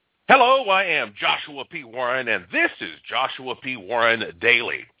Hello, I am Joshua P. Warren, and this is Joshua P. Warren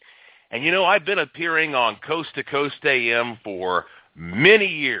Daily. And you know, I've been appearing on Coast to Coast AM for many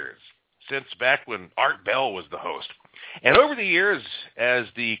years, since back when Art Bell was the host. And over the years, as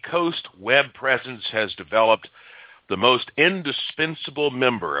the Coast web presence has developed, the most indispensable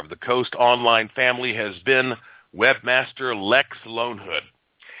member of the Coast online family has been webmaster Lex Lonehood.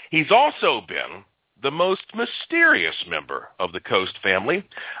 He's also been the most mysterious member of the Coast family.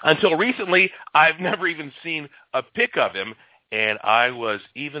 Until recently, I've never even seen a pic of him, and I was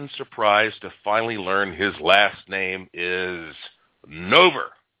even surprised to finally learn his last name is Nover.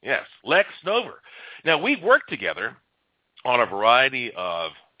 Yes, Lex Nover. Now, we've worked together on a variety of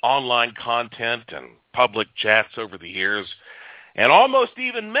online content and public chats over the years, and almost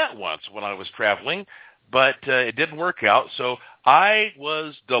even met once when I was traveling, but it didn't work out, so I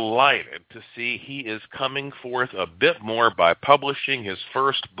was delighted to see he is coming forth a bit more by publishing his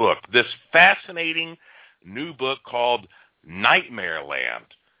first book, this fascinating new book called Nightmare Land,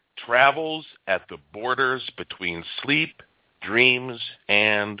 Travels at the Borders Between Sleep, Dreams,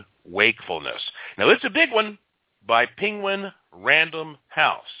 and Wakefulness. Now, it's a big one by Penguin Random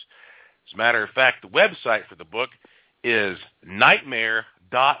House. As a matter of fact, the website for the book is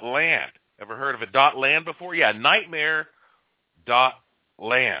nightmare.land. Ever heard of a .land before? Yeah, nightmare.land.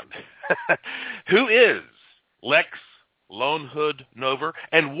 Who is Lex Lonehood Nover,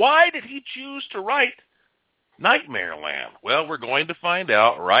 and why did he choose to write Nightmare Land? Well, we're going to find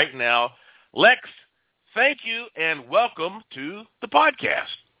out right now. Lex, thank you, and welcome to the podcast.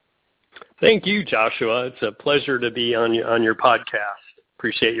 Thank you, Joshua. It's a pleasure to be on your podcast.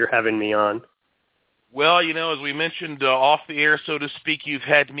 Appreciate your having me on. Well, you know, as we mentioned off the air, so to speak, you've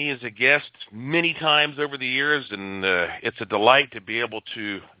had me as a guest many times over the years, and it's a delight to be able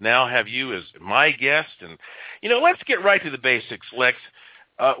to now have you as my guest. And, you know, let's get right to the basics, Lex.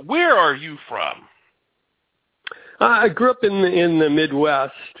 Where are you from? I grew up in the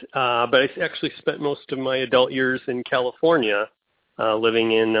Midwest, but I actually spent most of my adult years in California,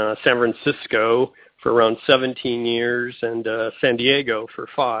 living in San Francisco for around 17 years and San Diego for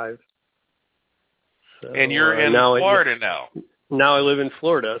 5. So, and you're in Florida now. Now I live in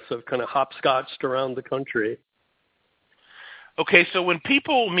Florida, so I've kind of hopscotched around the country. Okay, so when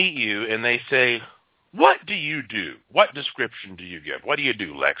people meet you and they say, what do you do? What description do you give? What do you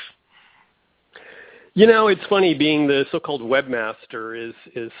do, Lex? You know, it's funny, being the so-called webmaster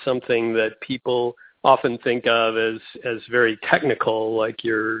is something that people often think of as very technical, like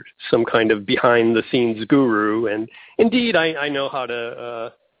you're some kind of behind-the-scenes guru. And indeed, I know how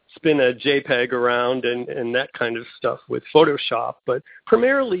to spin a JPEG around and that kind of stuff with Photoshop. But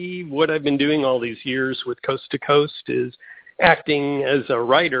primarily what I've been doing all these years with Coast to Coast is acting as a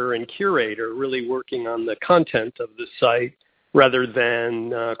writer and curator, really working on the content of the site rather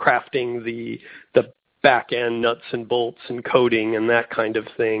than crafting the back-end nuts and bolts and coding and that kind of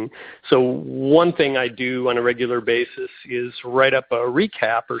thing. So one thing I do on a regular basis is write up a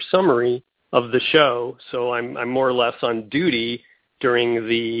recap or summary of the show. So I'm more or less on duty during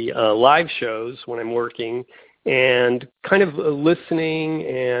the live shows when I'm working, and kind of listening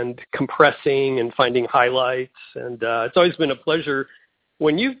and compressing and finding highlights. And it's always been a pleasure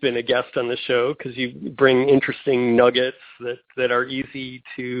when you've been a guest on the show, because you bring interesting nuggets that are easy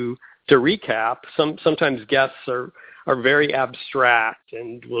to recap. Sometimes guests are very abstract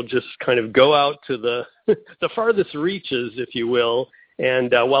and will just kind of go out to the farthest reaches, if you will.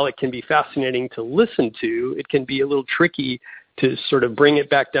 And while it can be fascinating to listen to, it can be a little tricky to sort of bring it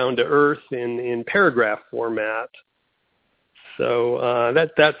back down to earth in paragraph format. So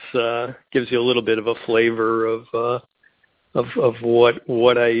that gives you a little bit of a flavor of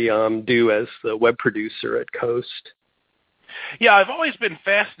what I do as the web producer at Coast. Yeah, I've always been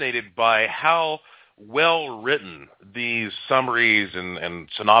fascinated by how well written these summaries and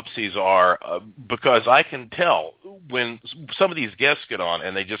synopses are, because I can tell when some of these guests get on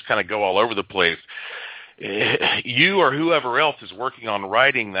and they just kind of go all over the place. You or whoever else is working on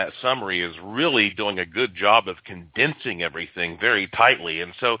writing that summary is really doing a good job of condensing everything very tightly.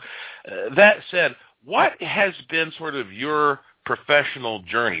 And so that said, what has been sort of your professional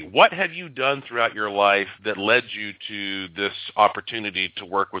journey? What have you done throughout your life that led you to this opportunity to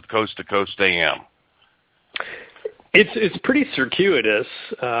work with Coast to Coast AM? It's pretty circuitous.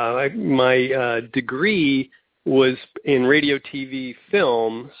 My degree was in radio, TV,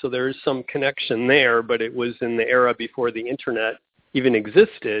 film, so there is some connection there, but it was in the era before the internet even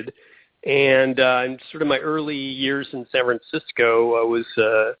existed. And in sort of my early years in San Francisco, I was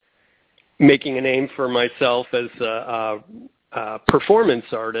making a name for myself as a performance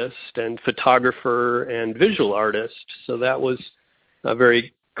artist and photographer and visual artist. So that was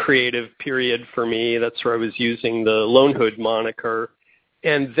very creative period for me. That's where I was using the Lone Hood moniker.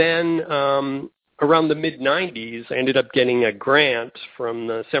 And then around the mid-'90s, I ended up getting a grant from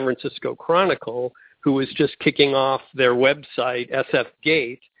the San Francisco Chronicle, who was just kicking off their website, SF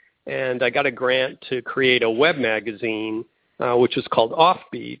Gate, and I got a grant to create a web magazine, which was called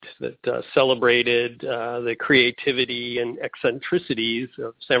Offbeat, that celebrated the creativity and eccentricities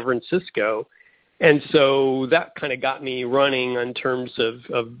of San Francisco. And so that kind of got me running in terms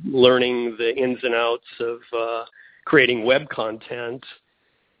of learning the ins and outs of creating web content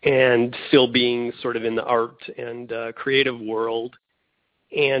and still being sort of in the art and creative world.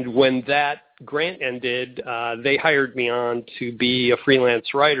 And when that grant ended, they hired me on to be a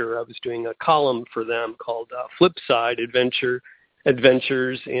freelance writer. I was doing a column for them called Flipside Adventures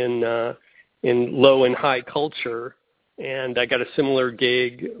in Low and High Culture. And I got a similar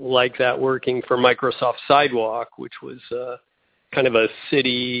gig like that working for Microsoft Sidewalk, which was kind of a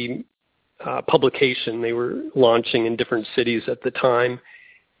city publication they were launching in different cities at the time.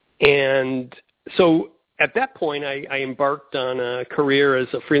 And so at that point, I embarked on a career as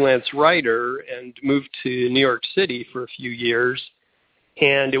a freelance writer and moved to New York City for a few years.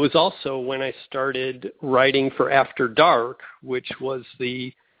 And it was also when I started writing for After Dark, which was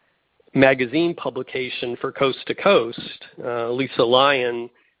the magazine publication for Coast to Coast. Lisa Lyon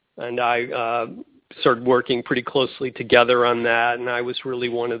and I started working pretty closely together on that, and I was really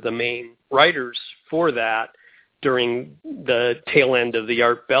one of the main writers for that during the tail end of the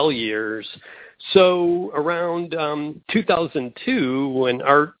Art Bell years. So around 2002, when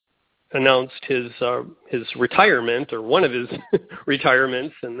Art announced his retirement, or one of his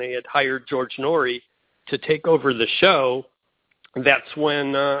retirements, and they had hired George Norrie to take over the show, that's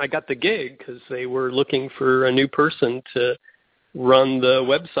when I got the gig, because they were looking for a new person to run the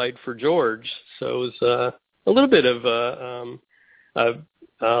website for George. So it was a little bit of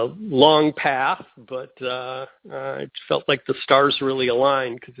a long path, but it felt like the stars really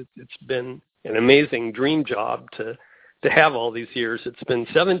aligned, because it's been an amazing dream job to have all these years. It's been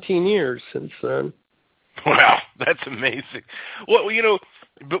 17 years since then. Wow, that's amazing. Well,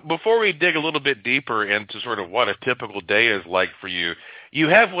 before we dig a little bit deeper into sort of what a typical day is like for you, you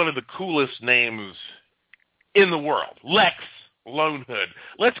have one of the coolest names in the world, Lex Lone Hood.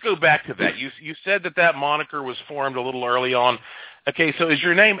 Let's go back to that. You said that moniker was formed a little early on. Okay, so is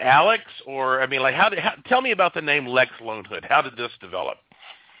your name Alex, or tell me about the name Lex Lone Hood. How did this develop?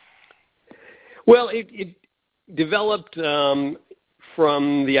 Well, it developed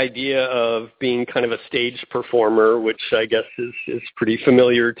from the idea of being kind of a stage performer, which I guess is pretty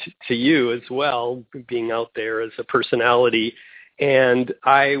familiar to you as well, being out there as a personality. And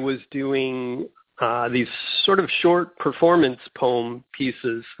I was doing these sort of short performance poem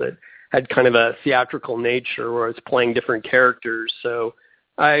pieces that had kind of a theatrical nature, where I was playing different characters. So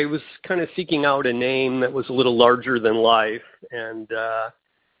I was kind of seeking out a name that was a little larger than life. And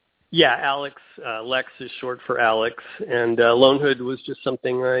Alex, Lex is short for Alex, and Lone Hood was just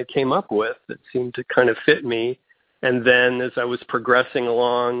something I came up with that seemed to kind of fit me. And then as I was progressing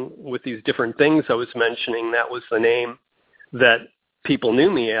along with these different things I was mentioning, that was the name that people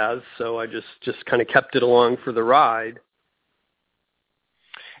knew me as, so I just kind of kept it along for the ride.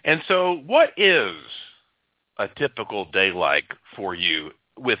 And so what is a typical day like for you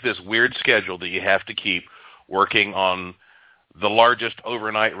with this weird schedule that you have to keep working on the largest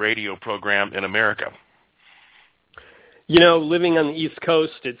overnight radio program in America? Living on the East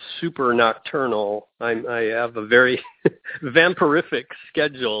Coast, it's super nocturnal. I have a very vampirific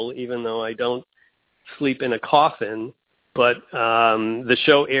schedule, even though I don't sleep in a coffin. But the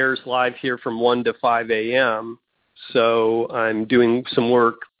show airs live here from 1 to 5 a.m., so I'm doing some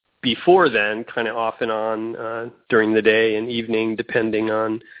work before then, kind of off and on during the day and evening, depending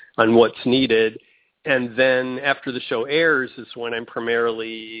on what's needed. And then after the show airs is when I'm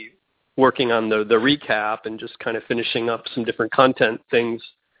primarily working on the recap and just kind of finishing up some different content things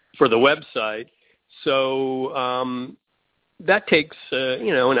for the website. So that takes,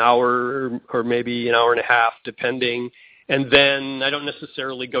 an hour or maybe an hour and a half, depending. And then I don't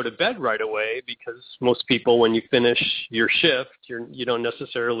necessarily go to bed right away, because most people, when you finish your shift, you don't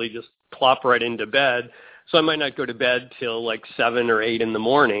necessarily just plop right into bed. So I might not go to bed till like 7 or 8 in the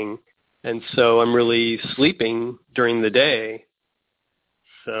morning. And so I'm really sleeping during the day.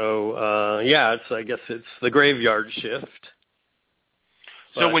 So, I guess it's the graveyard shift.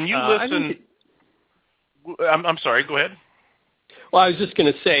 So when you listen... I'm sorry, go ahead. Well, I was just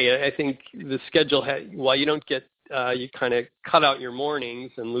going to say, I think the schedule, while you don't get, you kind of cut out your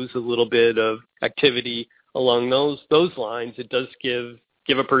mornings and lose a little bit of activity along those lines, it does give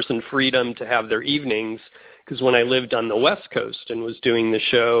a person freedom to have their evenings, because when I lived on the West Coast and was doing the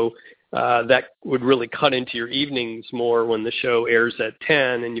show, that would really cut into your evenings more when the show airs at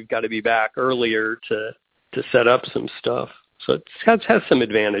 10 and you've got to be back earlier to set up some stuff. So it has some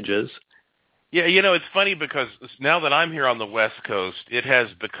advantages. Yeah, it's funny because now that I'm here on the West Coast, it has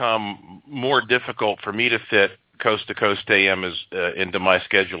become more difficult for me to fit Coast to Coast AM into my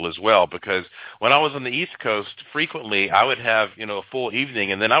schedule as well, because when I was on the East Coast, frequently I would have, a full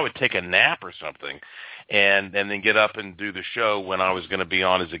evening and then I would take a nap or something and then get up and do the show when I was going to be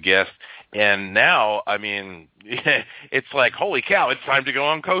on as a guest. And now, it's like, holy cow, it's time to go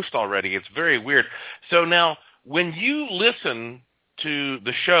on Coast already. It's very weird. So now, when you listen to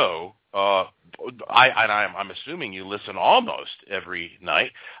the show, I'm assuming you listen almost every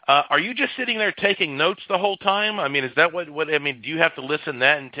night. Are you just sitting there taking notes the whole time? Is that what do you have to listen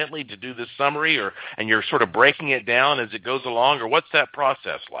that intently to do this summary, and you're sort of breaking it down as it goes along, or what's that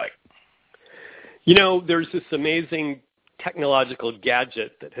process like? There's this amazing technological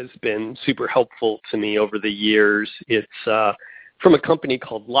gadget that has been super helpful to me over the years. It's from a company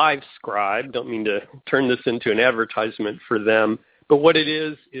called LiveScribe. Don't mean to turn this into an advertisement for them, but what it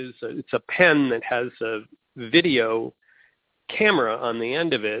is it's a pen that has a video camera on the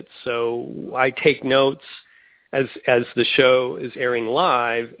end of it. So I take notes as the show is airing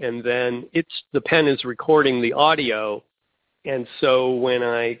live, and then the pen is recording the audio. And so when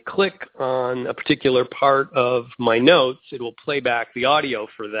I click on a particular part of my notes, it will play back the audio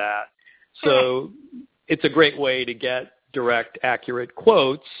for that. So it's a great way to get direct, accurate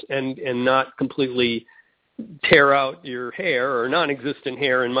quotes and not completely tear out your hair, or non-existent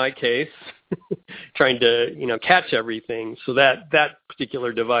hair in my case, trying to, catch everything. So that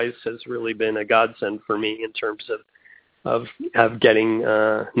particular device has really been a godsend for me in terms of getting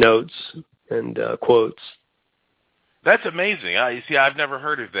notes and quotes. That's amazing. I've never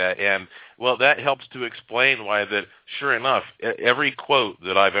heard of that. And, well, that helps to explain why that, sure enough, every quote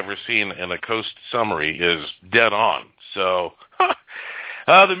that I've ever seen in a Coast summary is dead on. So,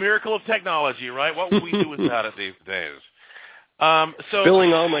 the miracle of technology, right? What would we do without it these days?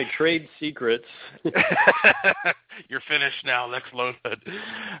 Spilling all my trade secrets. You're finished now, Lex Lonehood.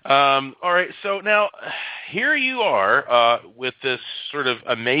 All right, so now here you are with this sort of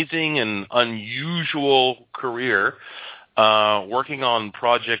amazing and unusual career, working on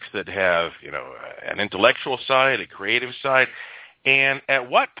projects that have, an intellectual side, a creative side. And at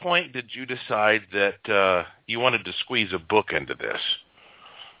what point did you decide that you wanted to squeeze a book into this?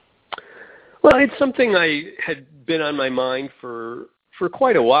 Well, it's something I had been on my mind for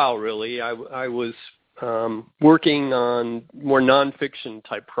quite a while, really. I was working on more nonfiction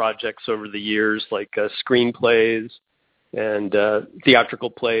type projects over the years, like screenplays and theatrical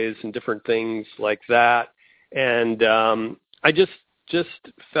plays and different things like that. And I just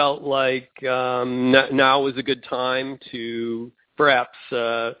felt like now was a good time to perhaps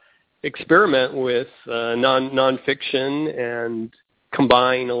experiment with nonfiction and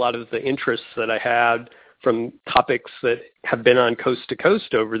combine a lot of the interests that I had from topics that have been on Coast to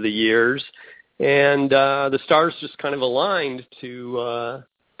Coast over the years. And the stars just kind of aligned to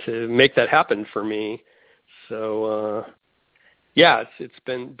make that happen for me. So, it's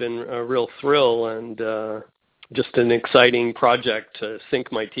been a real thrill and just an exciting project to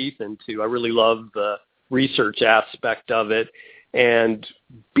sink my teeth into. I really love the research aspect of it. And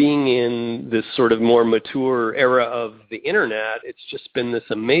being in this sort of more mature era of the internet, it's just been this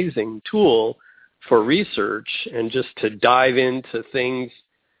amazing tool for research and just to dive into things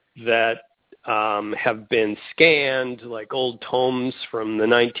that have been scanned, like old tomes from the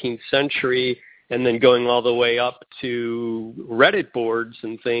 19th century, and then going all the way up to Reddit boards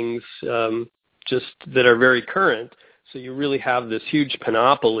and things just that are very current. So you really have this huge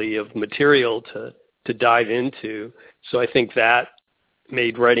panoply of material to dive into. So I think that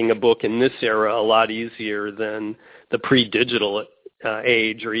made writing a book in this era a lot easier than the pre-digital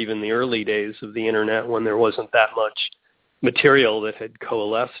age or even the early days of the internet when there wasn't that much material that had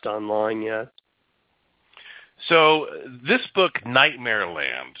coalesced online yet. So this book,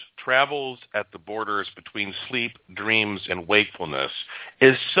 Nightmareland, Travels at the Borders Between Sleep, Dreams, and Wakefulness,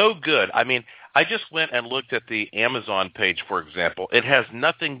 is so good. I just went and looked at the Amazon page, for example. It has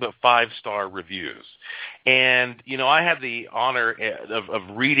nothing but 5-star reviews. And, I had the honor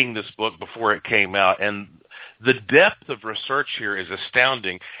of reading this book before it came out, and the depth of research here is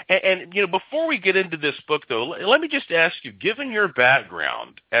astounding. And before we get into this book, though, let me just ask you, given your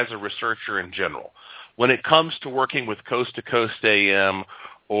background as a researcher in general, when it comes to working with Coast to Coast AM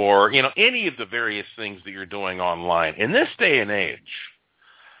or, any of the various things that you're doing online, in this day and age,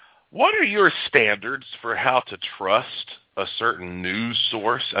 what are your standards for how to trust a certain news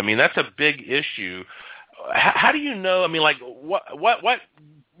source? That's a big issue how do you know? I mean, like, what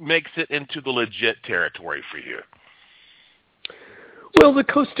makes it into the legit territory for you? Well, the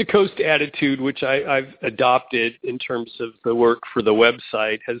coast-to-coast attitude, which I've adopted in terms of the work for the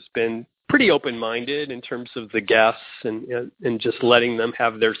website, has been pretty open-minded in terms of the guests and just letting them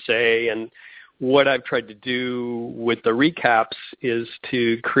have their say. And what I've tried to do with the recaps is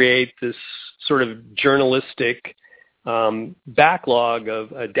to create this sort of journalistic backlog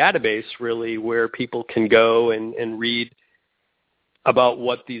of a database, really, where people can go and read about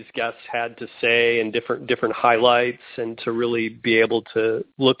what these guests had to say and different highlights, and to really be able to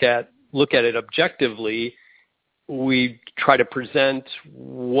look at it objectively. We try to present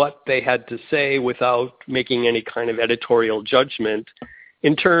what they had to say without making any kind of editorial judgment.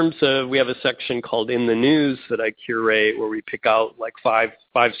 In terms of, we have a section called In the News that I curate, where we pick out like five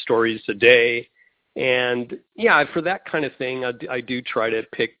stories a day. And yeah, for that kind of thing, I do try to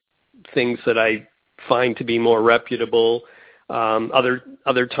pick things that I find to be more reputable.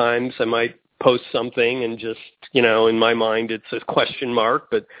 Other times I might post something and just, in my mind it's a question mark.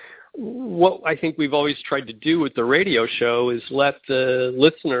 But what I think we've always tried to do with the radio show is let the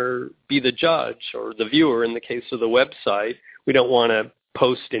listener be the judge, or the viewer in the case of the website. We don't want to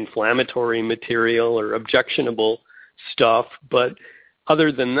post inflammatory material or objectionable stuff. But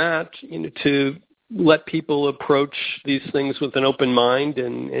other than that, to let people approach these things with an open mind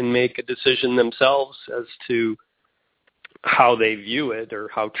and make a decision themselves as to how they view it or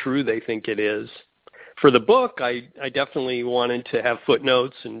how true they think it is. For the book, I definitely wanted to have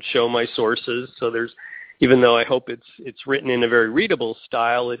footnotes and show my sources. So even though I hope it's written in a very readable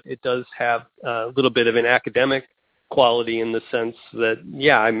style, it does have a little bit of an academic quality, in the sense that,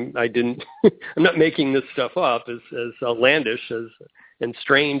 I'm not making this stuff up, as outlandish and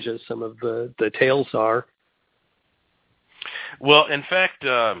strange as some of the tales are. Well, in fact,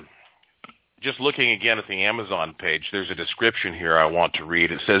 just looking again at the Amazon page, there's a description here I want to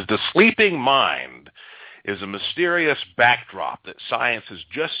read. It says, "The sleeping mind is a mysterious backdrop that science is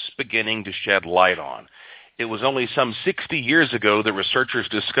just beginning to shed light on. It was only some 60 years ago that researchers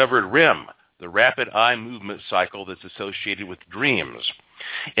discovered REM, the rapid eye movement cycle that's associated with dreams.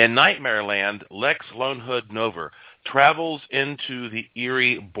 In Nightmare Land, Lex Lonehood Nover travels into the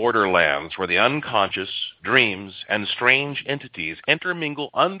eerie borderlands where the unconscious, dreams, and strange entities intermingle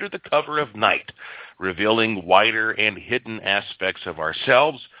under the cover of night, revealing wider and hidden aspects of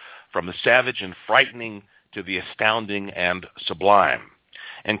ourselves, from the savage and frightening to the astounding and sublime.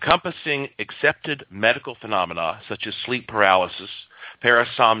 Encompassing accepted medical phenomena such as sleep paralysis,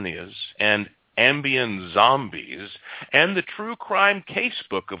 parasomnias, and ambient zombies, and the true crime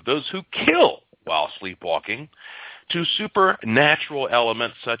casebook of those who kill while sleepwalking, to supernatural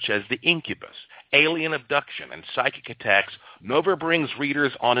elements such as the incubus, alien abduction, and psychic attacks, Nover brings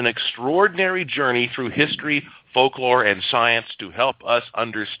readers on an extraordinary journey through history, folklore, and science to help us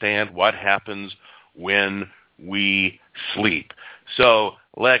understand what happens when we sleep." So,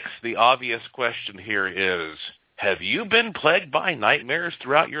 Lex, the obvious question here is, have you been plagued by nightmares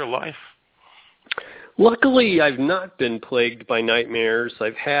throughout your life? Luckily, I've not been plagued by nightmares.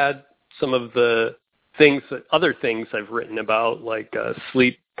 I've had some of the other things I've written about, like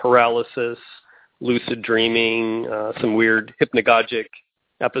sleep paralysis, lucid dreaming, some weird hypnagogic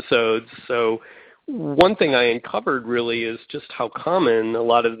episodes. So one thing I uncovered really is just how common a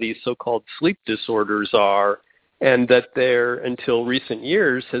lot of these so-called sleep disorders are, and that there, until recent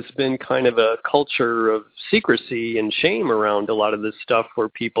years, has been kind of a culture of secrecy and shame around a lot of this stuff, where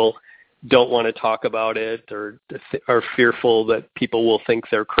people don't want to talk about it or are fearful that people will think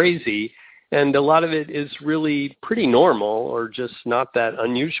they're crazy. And a lot of it is really pretty normal, or just not that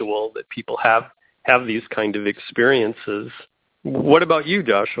unusual, that people have these kind of experiences. What about you,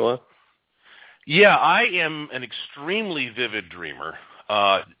 Joshua? Yeah, I am an extremely vivid dreamer.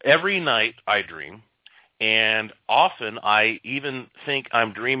 Every night I dream, and often I even think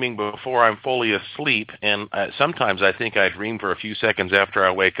I'm dreaming before I'm fully asleep, and sometimes I think I dream for a few seconds after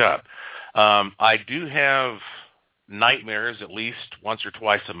I wake up. I do have nightmares at least once or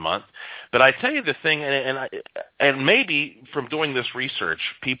twice a month. But I tell you the thing, and maybe from doing this research,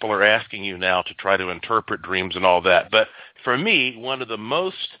 people are asking you now to try to interpret dreams and all that. But for me, one of the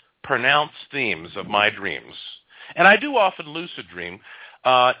most pronounced themes of my dreams, and I do often lucid dream,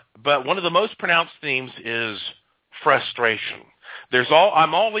 but one of the most pronounced themes is frustration.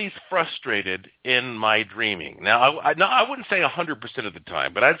 I'm always frustrated in my dreaming. Now, I wouldn't say 100% of the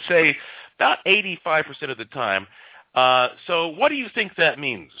time, but I'd say about 85% of the time. So what do you think that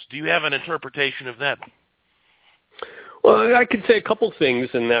means? Do you have an interpretation of that? Well, I could say a couple things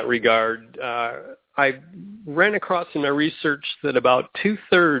in that regard. I ran across in my research that about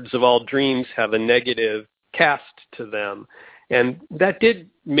 2/3 of all dreams have a negative cast to them. And that did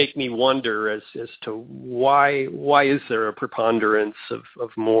make me wonder as to why is there a preponderance of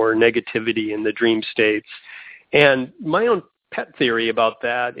more negativity in the dream states. And my own pet theory about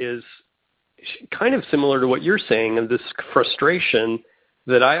that is kind of similar to what you're saying, and this frustration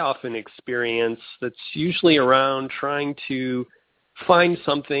that I often experience that's usually around trying to find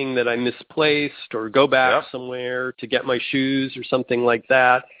something that I misplaced or go back somewhere to get my shoes or something like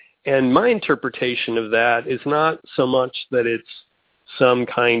that. And my interpretation of that is not so much that it's some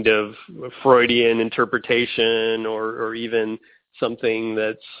kind of Freudian interpretation or even something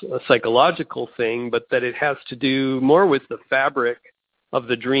that's a psychological thing, but that it has to do more with the fabric of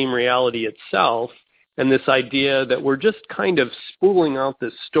the dream reality itself, and this idea that we're just kind of spooling out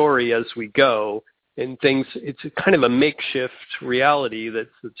this story as we go, and things, it's kind of a makeshift reality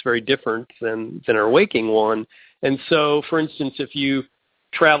that's very different than our waking one. And so, for instance, if you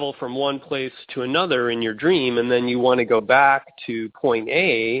travel from one place to another in your dream, and then you want to go back to point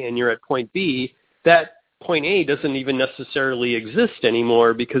A, and you're at point B, that point A doesn't even necessarily exist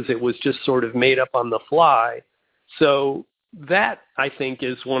anymore because it was just sort of made up on the fly. So that, I think,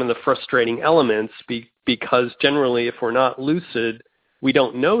 is one of the frustrating elements because generally if we're not lucid, we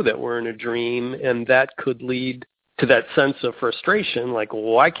don't know that we're in a dream, and that could lead to that sense of frustration, like,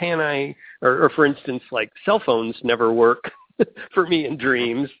 why can't I, or for instance, like cell phones never work for me in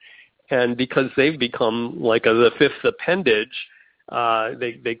dreams, and because they've become like the fifth appendage,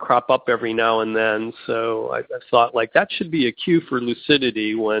 they crop up every now and then. So I thought, like, that should be a cue for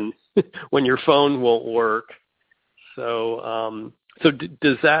lucidity when when your phone won't work. So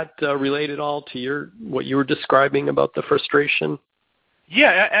does that relate at all to what you were describing about the frustration?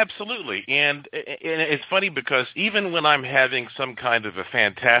 Yeah, absolutely. And it's funny because even when I'm having some kind of a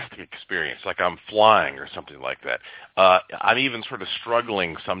fantastic experience, like I'm flying or something like that, I'm even sort of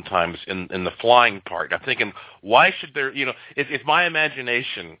struggling sometimes in the flying part. I'm thinking, why should there, if my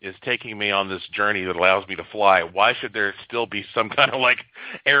imagination is taking me on this journey that allows me to fly, why should there still be some kind of like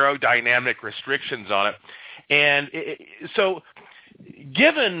aerodynamic restrictions on it? And so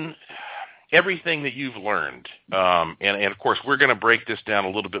given everything that you've learned, and of course we're going to break this down a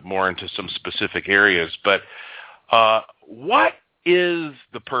little bit more into some specific areas, but what is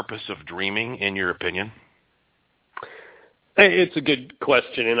the purpose of dreaming, in your opinion? It's a good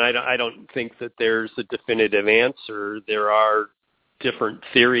question, and I don't think that there's a definitive answer. There are different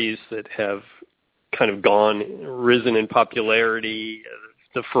theories that have kind of risen in popularity.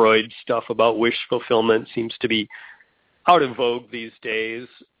 The Freud stuff about wish fulfillment seems to be out of vogue these days.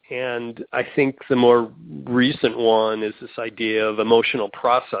 And I think the more recent one is this idea of emotional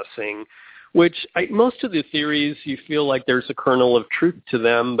processing, which most of the theories, you feel like there's a kernel of truth to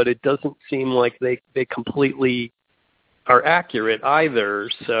them, but it doesn't seem like they completely are accurate either.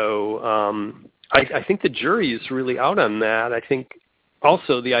 So I think the jury is really out on that. I think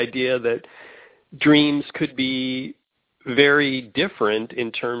also the idea that dreams could be very different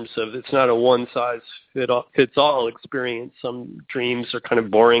in terms of it's not a one-size-fits-all experience. Some dreams are kind of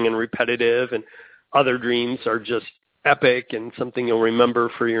boring and repetitive, and other dreams are just epic and something you'll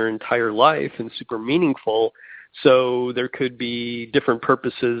remember for your entire life and super meaningful. So there could be different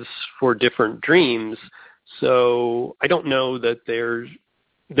purposes for different dreams. So I don't know that there's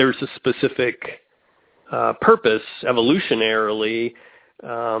a specific purpose evolutionarily.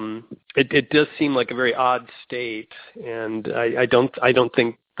 It does seem like a very odd state, and I don't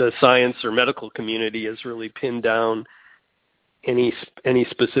think the science or medical community has really pinned down any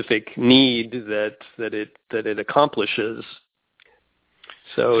specific need that it accomplishes.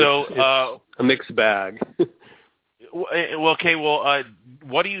 So it's a mixed bag. Okay. Well,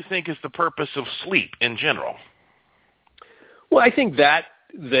 what do you think is the purpose of sleep in general? Well, I think that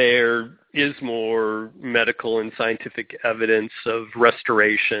there is more medical and scientific evidence of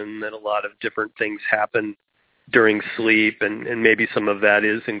restoration, that a lot of different things happen during sleep, and maybe some of that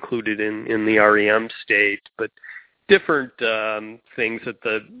is included in the REM state, but different things that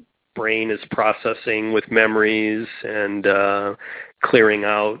the brain is processing with memories and clearing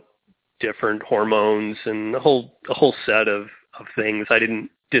out different hormones and a whole set of things. I didn't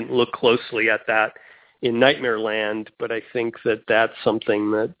look closely at that in Nightmare Land, but I think that that's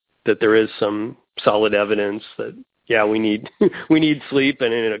something that there is some solid evidence that, yeah, we need sleep,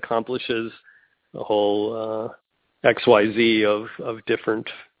 and it accomplishes a whole XYZ of different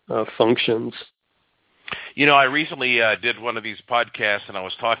functions. I recently did one of these podcasts, and I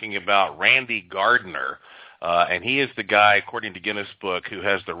was talking about Randy Gardner, and he is the guy, according to Guinness Book, who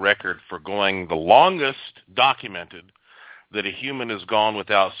has the record for going the longest documented that a human has gone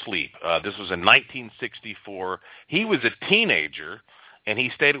without sleep. This was in 1964. He was a teenager, and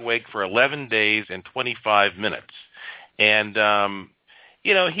he stayed awake for 11 days and 25 minutes. And,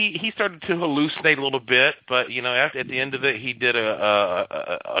 he started to hallucinate a little bit, but, at the end of it, he did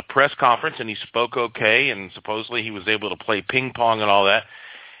a press conference, and he spoke okay, and supposedly he was able to play ping pong and all that.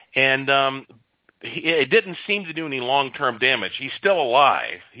 And it didn't seem to do any long-term damage. He's still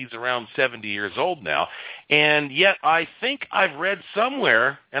alive. He's around 70 years old now. And yet I think I've read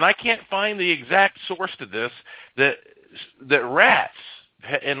somewhere, and I can't find the exact source to this, that rats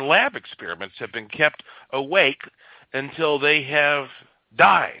in lab experiments have been kept awake until they have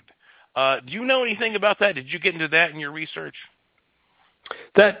died. Do you know anything about that? Did you get into that in your research?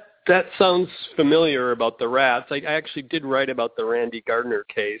 That sounds familiar about the rats. I actually did write about the Randy Gardner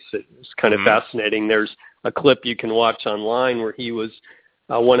case. It's kind of fascinating. There's a clip you can watch online where he was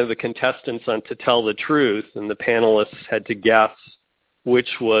one of the contestants on To Tell the Truth, and the panelists had to guess which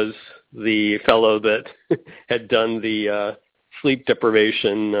was the fellow that had done the sleep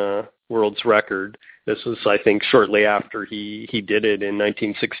deprivation world's record. This was, I think, shortly after he did it in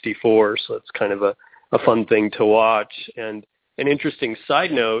 1964, so it's kind of a fun thing to watch. And an interesting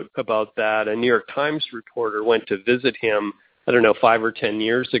side note about that, a New York Times reporter went to visit him, 5 or 10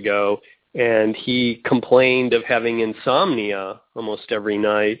 years ago, and he complained of having insomnia almost every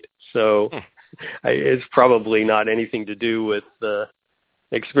night. So it's probably not anything to do with the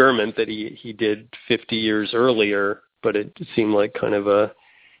experiment that he did 50 years earlier, but it seemed like kind of a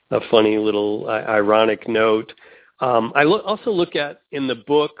funny little ironic note. I also look at in the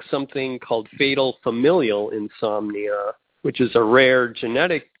book something called fatal familial insomnia, which is a rare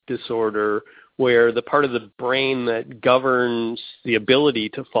genetic disorder where the part of the brain that governs the ability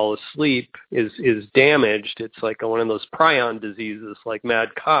to fall asleep is damaged. It's like one of those prion diseases like mad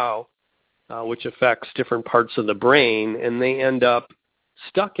cow, which affects different parts of the brain, and they end up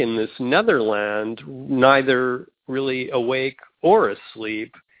stuck in this netherland, neither really awake or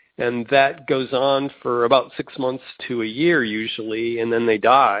asleep, and that goes on for about 6 months to a year usually, and then they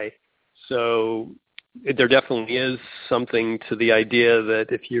die. So there definitely is something to the idea that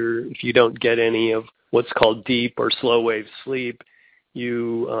if you don't get any of what's called deep or slow wave sleep,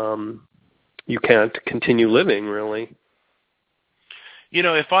 you can't continue living, really.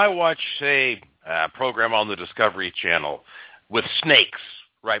 If I watch, say, a program on the Discovery Channel with snakes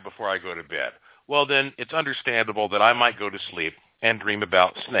right before I go to bed, well, then it's understandable that I might go to sleep and dream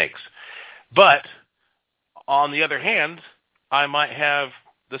about snakes. But on the other hand, I might have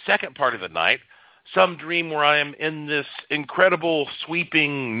the second part of the night some dream where I am in this incredible,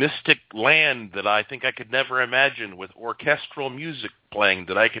 sweeping, mystic land that I think I could never imagine, with orchestral music playing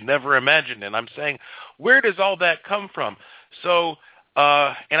that I could never imagine. And I'm saying, where does all that come from? So,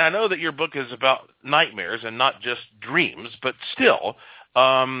 and I know that your book is about nightmares and not just dreams, but still,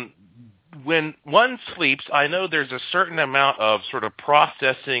 when one sleeps, I know there's a certain amount of sort of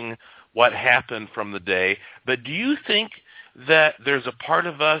processing what happened from the day, but do you think that there's a part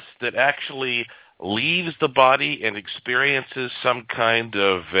of us that actually leaves the body and experiences some kind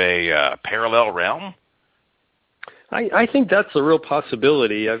of a parallel realm? I think that's a real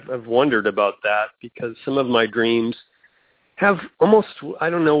possibility. I've wondered about that because some of my dreams have almost, I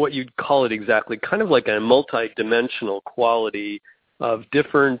don't know what you'd call it exactly, kind of like a multi-dimensional quality of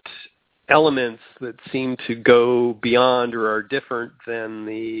different elements that seem to go beyond or are different than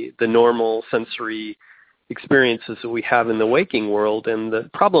the normal sensory experiences that we have in the waking world. And the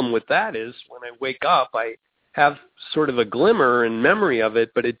problem with that is when I wake up, I have sort of a glimmer and memory of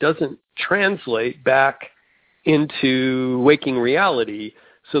it, but it doesn't translate back into waking reality.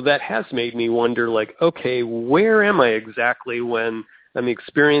 So that has made me wonder, like, okay, where am I exactly when I'm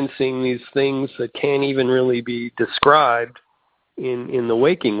experiencing these things that can't even really be described in the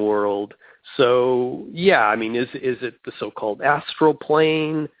waking world? So, yeah, I mean, is it the so-called astral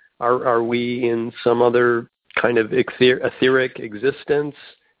plane? Are we in some other kind of etheric existence?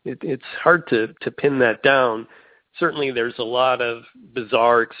 It's hard to pin that down. Certainly there's a lot of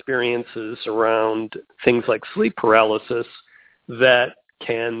bizarre experiences around things like sleep paralysis that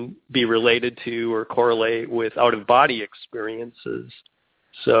can be related to or correlate with out-of-body experiences.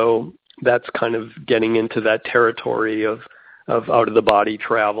 So that's kind of getting into that territory of out-of-the-body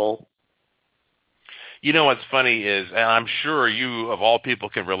travel. You know what's funny is, and I'm sure you, of all people,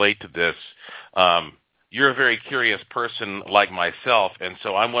 can relate to this, you're a very curious person like myself, and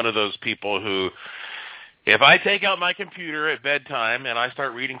so I'm one of those people who, if I take out my computer at bedtime and I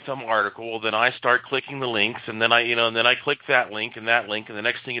start reading some article, then I start clicking the links, and then I click that link, and the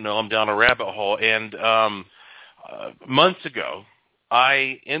next thing you know, I'm down a rabbit hole. And months ago,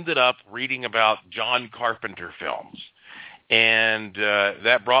 I ended up reading about John Carpenter films. And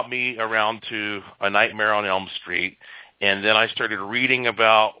that brought me around to A Nightmare on Elm Street. And then I started reading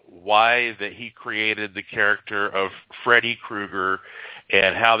about why that he created the character of Freddy Krueger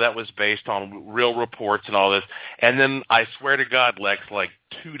and how that was based on real reports and all this. And then I swear to God, Lex, like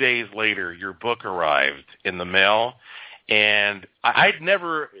 2 days later, your book arrived in the mail. And I'd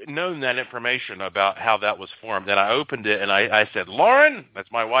never known that information about how that was formed. And I opened it and I said, Lauren,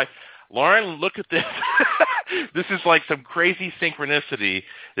 that's my wife, Lauren, look at this. This is like some crazy synchronicity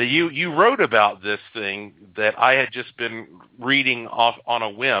that you wrote about this thing that I had just been reading off on a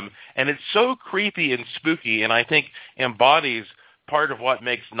whim. And it's so creepy and spooky, and I think embodies part of what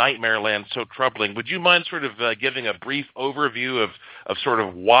makes Nightmareland so troubling. Would you mind sort of giving a brief overview of sort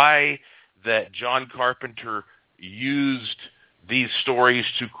of why that John Carpenter used these stories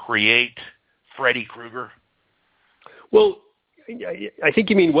to create Freddy Krueger? Well, I think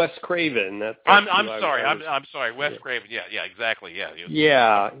you mean Wes Craven. I'm sorry. I'm sorry. Wes Craven. Yeah, exactly.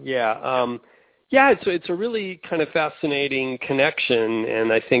 Yeah. It's a really kind of fascinating connection,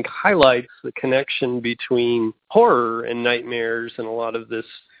 and I think highlights the connection between horror and nightmares and a lot of this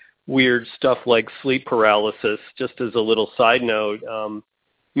weird stuff like sleep paralysis. Just as a little side note,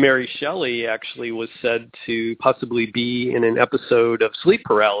 Mary Shelley actually was said to possibly be in an episode of sleep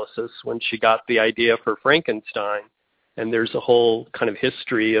paralysis when she got the idea for Frankenstein. And there's a whole kind of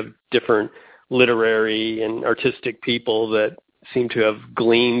history of different literary and artistic people that seem to have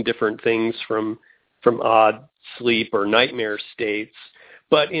gleaned different things from odd sleep or nightmare states.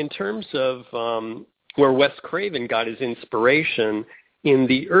 But in terms of where Wes Craven got his inspiration, in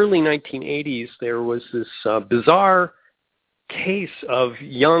the early 1980s, there was this bizarre case of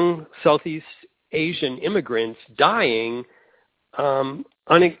young Southeast Asian immigrants dying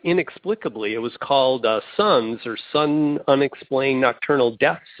inexplicably. It was called SUNS, or Sun Unexplained Nocturnal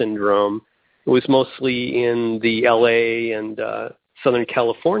Death Syndrome. It was mostly in the LA and Southern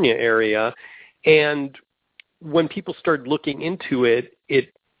California area. And when people started looking into it,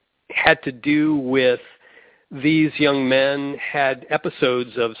 it had to do with these young men had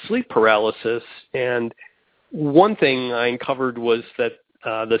episodes of sleep paralysis. And one thing I uncovered was that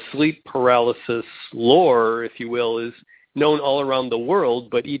the sleep paralysis lore, if you will, is known all around the world,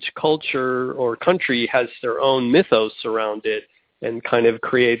 but each culture or country has their own mythos around it and kind of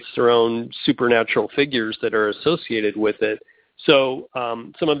creates their own supernatural figures that are associated with it. So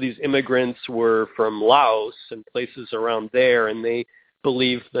some of these immigrants were from Laos and places around there, and they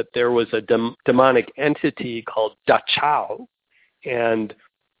believed that there was a demonic entity called Da Chao, and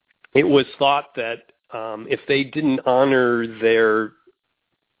it was thought that if they didn't honor their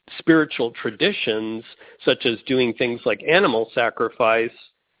spiritual traditions, such as doing things like animal sacrifice,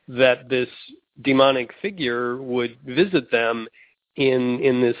 that this demonic figure would visit them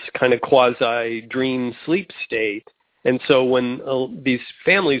in this kind of quasi-dream sleep state. And so when these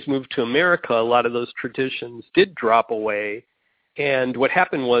families moved to America, a lot of those traditions did drop away. And what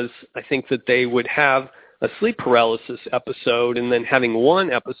happened was, I think that they would have a sleep paralysis episode, and then having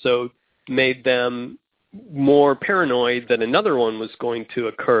one episode made them more paranoid that another one was going to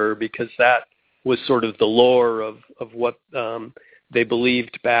occur, because that was sort of the lore of what they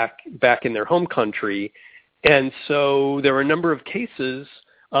believed back in their home country. And so there were a number of cases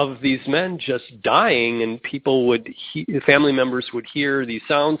of these men just dying, and family members would hear these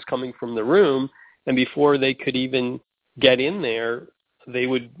sounds coming from the room, and before they could even get in there, they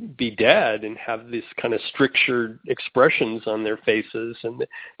would be dead and have this kind of strictured expressions on their faces. And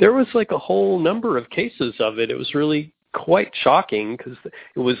there was like a whole number of cases of it. It was really quite shocking, because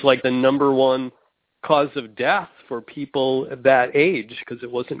it was like the number one cause of death for people at that age, because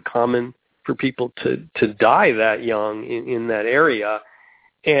it wasn't common for people to die that young in that area.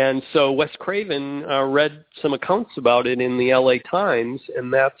 And so Wes Craven read some accounts about it in the LA Times,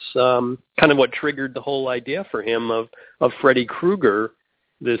 and that's kind of what triggered the whole idea for him of Freddy Krueger,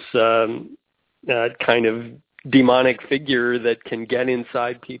 this kind of demonic figure that can get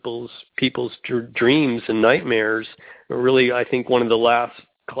inside people's dreams and nightmares. Really, I think one of the last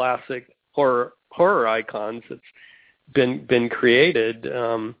classic horror icons that's been created.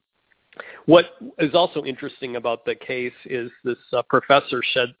 What is also interesting about the case is this Professor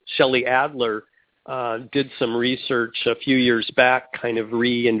Shelley Adler did some research a few years back, kind of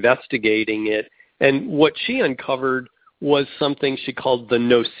reinvestigating it. And what she uncovered was something she called the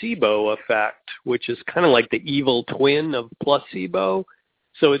nocebo effect, which is kind of like the evil twin of placebo.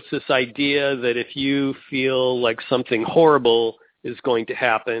 So it's this idea that if you feel like something horrible is going to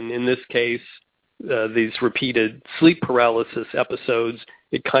happen, in this case, these repeated sleep paralysis episodes,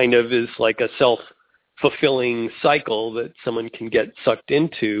 it kind of is like a self-fulfilling cycle that someone can get sucked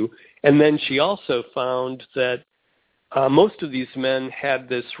into. And then she also found that most of these men had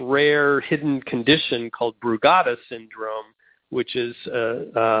this rare hidden condition called Brugada syndrome, which is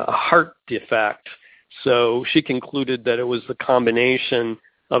a heart defect. So she concluded that it was the combination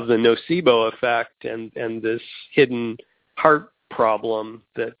of the nocebo effect and this hidden heart problem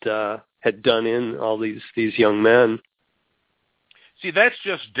that had done in all these young men. See, that's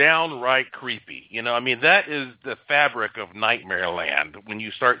just downright creepy. I mean, that is the fabric of nightmare land when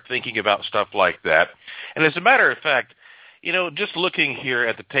you start thinking about stuff like that. And as a matter of fact, just looking here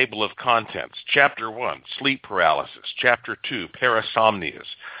at the table of contents, Chapter 1, sleep paralysis. Chapter 2, parasomnias.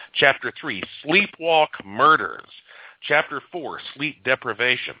 Chapter 3, sleepwalk murders. Chapter 4, sleep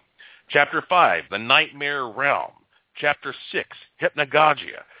deprivation. Chapter 5, the nightmare realm. Chapter 6,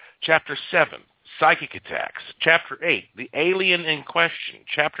 hypnagogia. Chapter 7, psychic attacks. Chapter 8, the alien in question.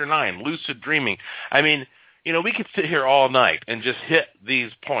 Chapter 9, lucid dreaming. I mean, we could sit here all night and just hit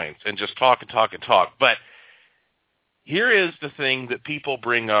these points and just talk and talk and talk. But here is the thing that people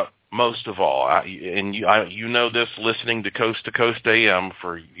bring up most of all, and you know this listening to Coast AM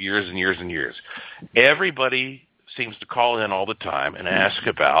for years and years and years. Everybody seems to call in all the time and ask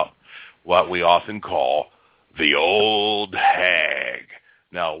about what we often call the old hag.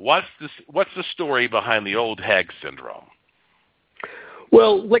 Now, what's the story behind the old hag syndrome?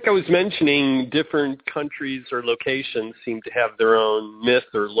 Well, like I was mentioning, different countries or locations seem to have their own myth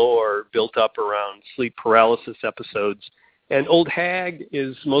or lore built up around sleep paralysis episodes. And old hag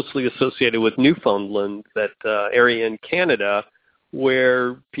is mostly associated with Newfoundland, that area in Canada,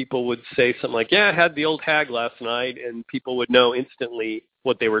 where people would say something like, yeah, I had the old hag last night, and people would know instantly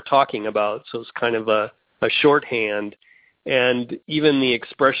what they were talking about. So it's kind of a shorthand. And even the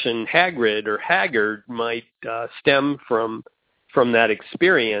expression hagrid or haggard might stem from that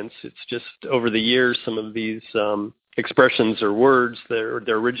experience. It's just over the years, some of these expressions or words, their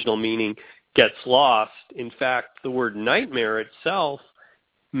original meaning gets lost. In fact, the word nightmare itself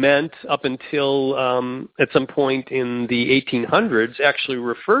meant up until at some point in the 1800s actually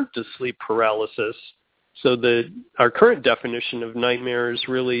referred to sleep paralysis. So our current definition of nightmare is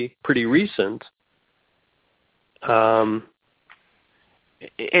really pretty recent.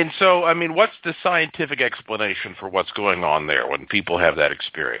 And so, I mean, what's the scientific explanation for what's going on there when people have that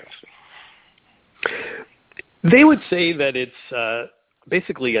experience? They would say that it's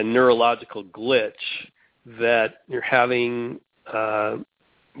basically a neurological glitch, that you're having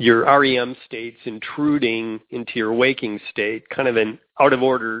your REM states intruding into your waking state, kind of an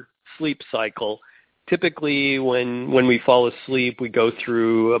out-of-order sleep cycle. Typically, when we fall asleep, we go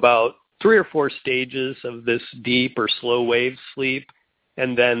through about 3 or 4 stages of this deep or slow wave sleep,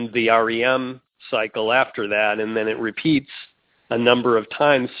 and then the REM cycle after that, and then it repeats a number of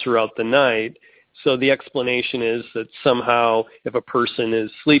times throughout the night. So the explanation is that somehow if a person is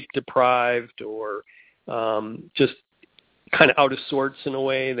sleep deprived or just kind of out of sorts in a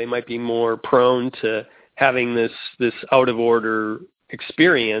way, they might be more prone to having this out of order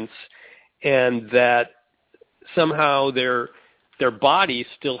experience, and that somehow their body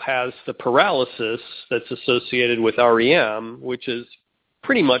still has the paralysis that's associated with REM, which is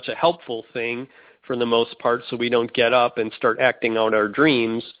pretty much a helpful thing for the most part, so we don't get up and start acting out our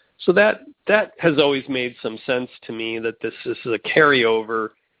dreams. So that has always made some sense to me, that this is a carryover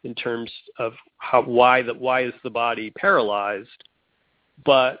in terms of why is the body paralyzed.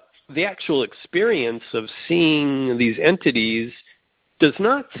 But the actual experience of seeing these entities does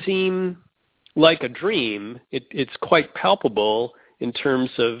not seem like a dream. It's quite palpable in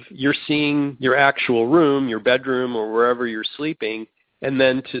terms of you're seeing your actual room, your bedroom, or wherever you're sleeping, and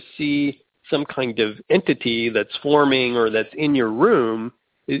then to see some kind of entity that's forming or that's in your room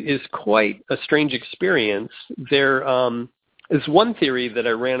is quite a strange experience. There is one theory that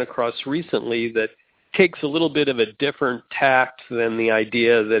I ran across recently that takes a little bit of a different tact than the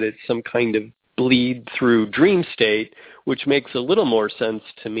idea that it's some kind of bleed through dream state, which makes a little more sense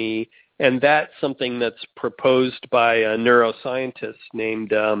to me. And that's something that's proposed by a neuroscientist named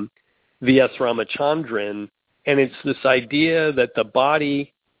V.S. Ramachandran. And it's this idea that the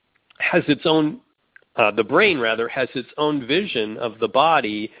body has its own, the brain rather, has its own vision of the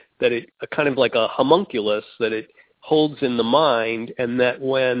body, that it kind of like a homunculus that it holds in the mind, and that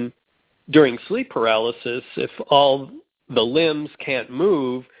when during sleep paralysis, if all the limbs can't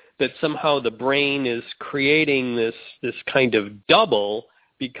move, that somehow the brain is creating this kind of double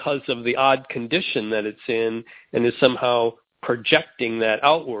because of the odd condition that it's in, and is somehow projecting that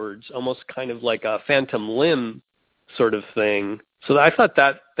outwards, almost kind of like a phantom limb sort of thing. So I thought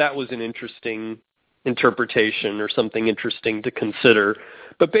that was an interesting interpretation, or something interesting to consider.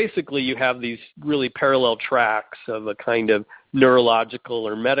 But basically you have these really parallel tracks of a kind of neurological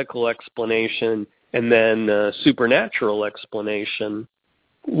or medical explanation and then supernatural explanation.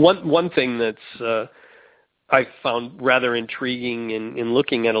 One thing that's I found rather intriguing in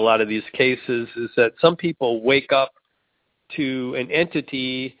looking at a lot of these cases is that some people wake up to an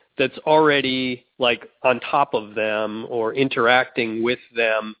entity that's already like on top of them or interacting with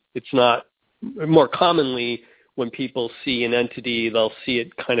them. It's not more commonly when people see an entity, they'll see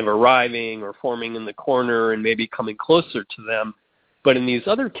it kind of arriving or forming in the corner and maybe coming closer to them. But in these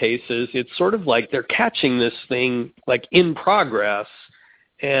other cases, it's sort of like they're catching this thing like in progress,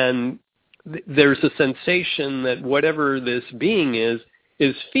 and there's a sensation that whatever this being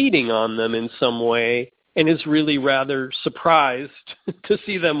is feeding on them in some way and is really rather surprised to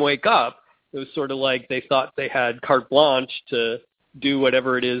see them wake up. It was sort of like they thought they had carte blanche to do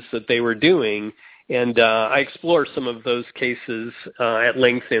whatever it is that they were doing. And I explore some of those cases at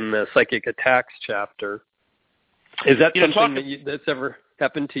length in the Psychic Attacks chapter. Is that something that's ever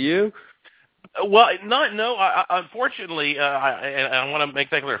happened to you? Well, unfortunately, I want to make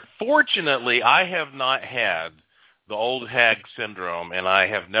that clear. Fortunately, I have not had the old hag syndrome, and I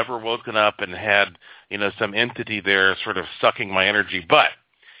have never woken up and had, some entity there sort of sucking my energy. But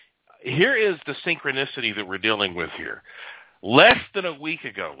here is the synchronicity that we're dealing with here. Less than a week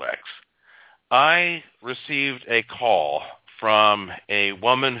ago, Lex, I received a call from a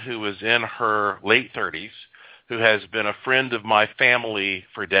woman who was in her late 30s, who has been a friend of my family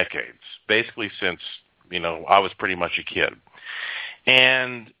for decades, basically since, I was pretty much a kid.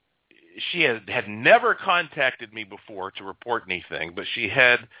 And she had never contacted me before to report anything, but she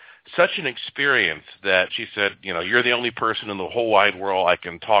had such an experience that she said, you're the only person in the whole wide world I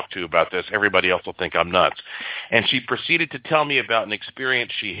can talk to about this. Everybody else will think I'm nuts. And she proceeded to tell me about an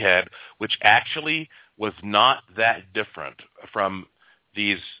experience she had, which actually was not that different from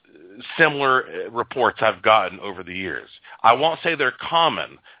these similar reports I've gotten over the years. I won't say they're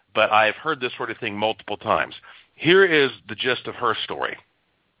common, but I've heard this sort of thing multiple times. Here is the gist of her story.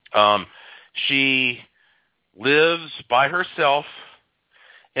 She lives by herself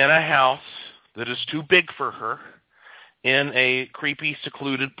in a house that is too big for her in a creepy,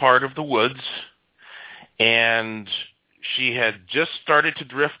 secluded part of the woods, and she had just started to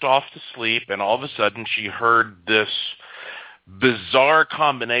drift off to sleep, and all of a sudden she heard this bizarre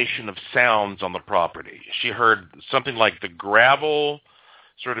combination of sounds on the property. She heard something like the gravel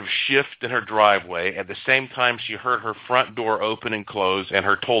sort of shift in her driveway. At the same time, she heard her front door open and close and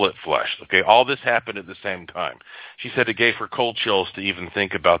her toilet flush. Okay, all this happened at the same time. She said it gave her cold chills to even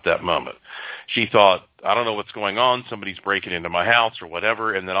think about that moment. She thought, I don't know what's going on. Somebody's breaking into my house or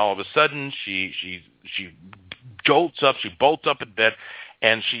whatever. And then all of a sudden, she jolts up. She bolts up in bed,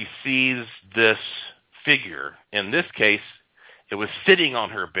 and she sees this figure. In this case, it was sitting on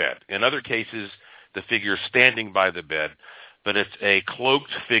her bed. In other cases, the figure standing by the bed. But it's a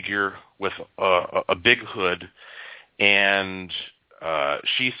cloaked figure with a big hood, and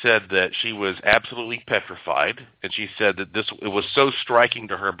she said that she was absolutely petrified, and she said that it was so striking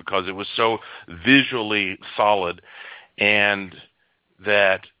to her because it was so visually solid, and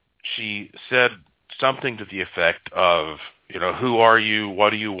that she said something to the effect of, who are you,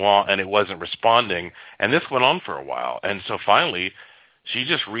 what do you want, and it wasn't responding, and this went on for a while, and so finally she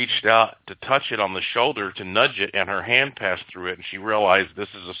just reached out to touch it on the shoulder, to nudge it, and her hand passed through it, and she realized this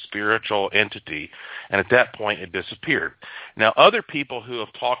is a spiritual entity, and at that point it disappeared. Now, other people who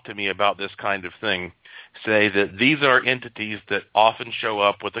have talked to me about this kind of thing say that these are entities that often show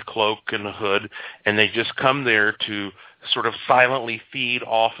up with a cloak and a hood, and they just come there to sort of silently feed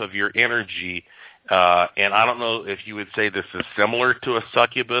off of your energy. And I don't know if you would say this is similar to a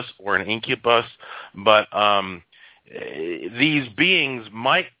succubus or an incubus, but these beings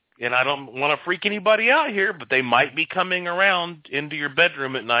might, and I don't want to freak anybody out here, but they might be coming around into your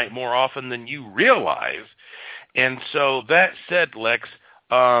bedroom at night more often than you realize. And so that said, Lex,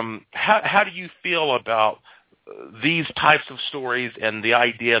 how do you feel about these types of stories and the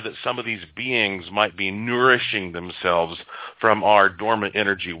idea that some of these beings might be nourishing themselves from our dormant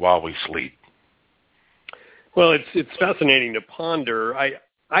energy while we sleep? Well, it's fascinating to ponder.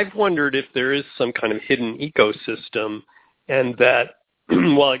 I've wondered if there is some kind of hidden ecosystem, and that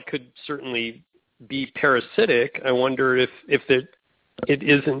while it could certainly be parasitic, I wonder if it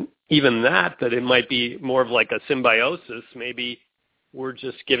isn't even that it might be more of like a symbiosis. Maybe we're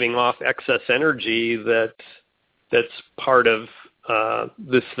just giving off excess energy that's part of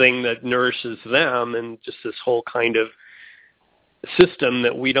this thing that nourishes them, and just this whole kind of system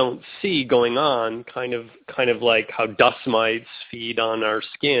that we don't see going on, kind of like how dust mites feed on our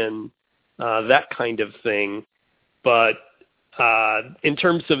skin, that kind of thing. But in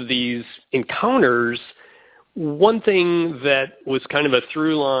terms of these encounters, one thing that was kind of a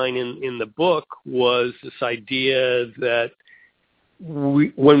through line in the book was this idea that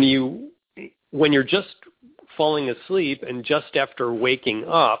when you're just falling asleep and just after waking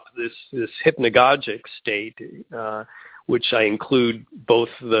up, this hypnagogic state, which I include both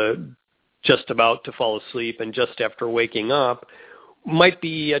the just about to fall asleep and just after waking up, might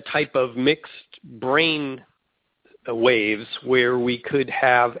be a type of mixed brain waves where we could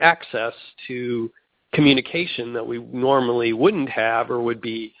have access to communication that we normally wouldn't have or would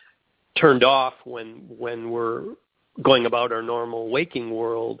be turned off when we're going about our normal waking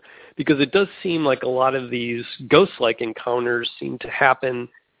world, because it does seem like a lot of these ghost-like encounters seem to happen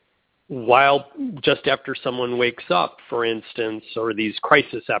while just after someone wakes up, for instance, or these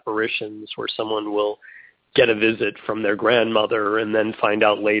crisis apparitions where someone will get a visit from their grandmother and then find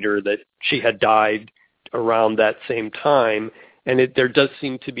out later that she had died around that same time. And there does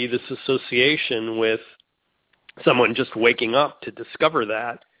seem to be this association with someone just waking up to discover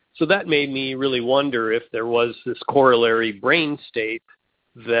that. So that made me really wonder if there was this corollary brain state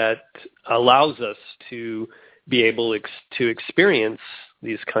that allows us to be able to experience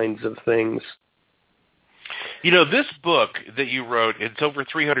these kinds of things. You know, this book that you wrote, it's over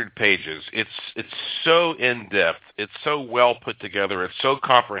 300 pages. It's so in-depth. It's so well put together. It's so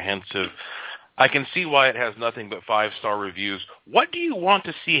comprehensive. I can see why it has nothing but 5-star reviews. What do you want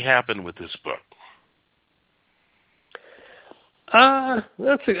to see happen with this book?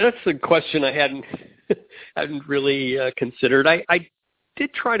 That's a question I hadn't really considered. I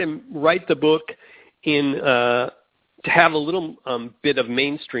did try to write the book to have a little bit of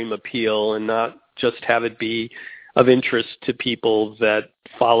mainstream appeal and not just have it be of interest to people that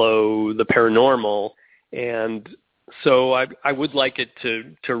follow the paranormal. And so I would like it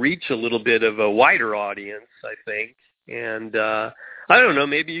to reach a little bit of a wider audience, I think. And I don't know,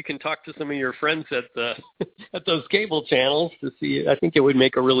 maybe you can talk to some of your friends at those cable channels to see. I think it would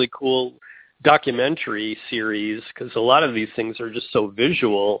make a really cool documentary series, because a lot of these things are just so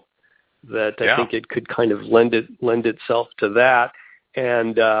visual that I think it could kind of lend itself to that.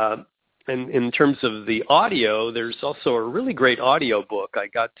 And in terms of the audio, there's also a really great audio book. I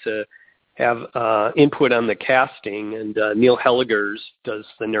got to have input on the casting, and Neil Helligers does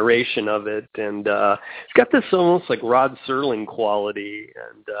the narration of it, and it's got this almost like Rod Serling quality,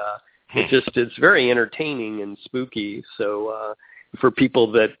 and it's very entertaining and spooky. So for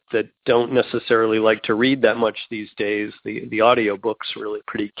people that don't necessarily like to read that much these days, the audio book's really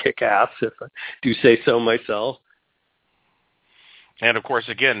pretty kick-ass, if I do say so myself. And, of course,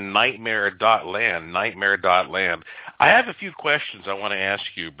 again, nightmare.land. I have a few questions I want to ask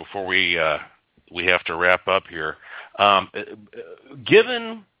you before we have to wrap up here.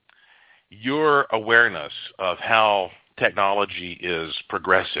 Given your awareness of how technology is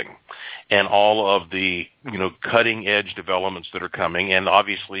progressing and all of the cutting-edge developments that are coming, and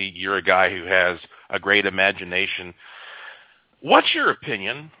obviously you're a guy who has a great imagination, what's your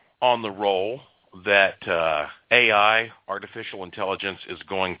opinion on the role that AI, artificial intelligence, is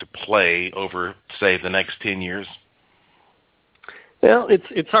going to play over, say, the next 10 years? Well,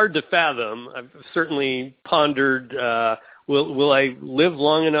 it's hard to fathom. I've certainly pondered, will I live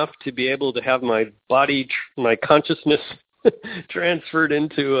long enough to be able to have my body, my consciousness transferred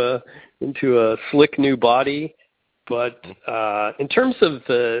into a slick new body? But in terms of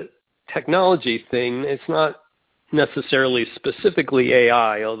the technology thing, it's not necessarily specifically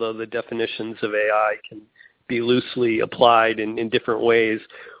AI, although the definitions of AI can be loosely applied in different ways.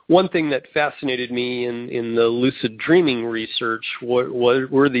 One thing that fascinated me in the lucid dreaming research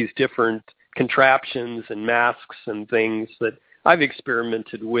were these different contraptions and masks and things that I've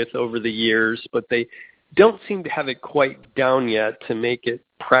experimented with over the years, but they don't seem to have it quite down yet to make it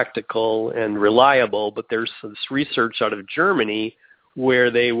practical and reliable. But there's this research out of Germany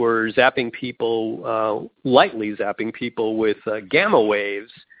where they were lightly zapping people with gamma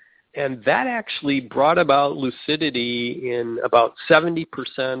waves, and that actually brought about lucidity in about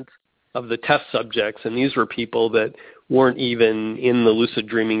 70% of the test subjects, and these were people that weren't even in the lucid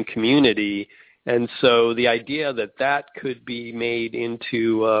dreaming community. And so the idea that could be made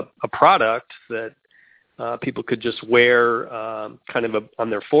into a product that people could just wear kind of on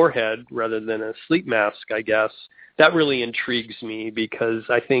their forehead rather than a sleep mask, I guess, that really intrigues me, because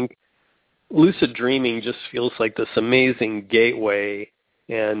I think lucid dreaming just feels like this amazing gateway,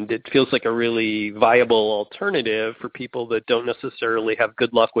 and it feels like a really viable alternative for people that don't necessarily have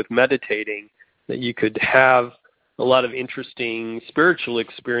good luck with meditating, that you could have a lot of interesting spiritual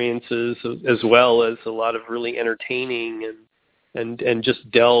experiences as well as a lot of really entertaining and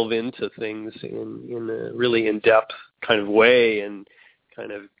just delve into things in a really in-depth kind of way, and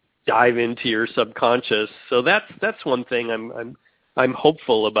kind of dive into your subconscious. So that's one thing I'm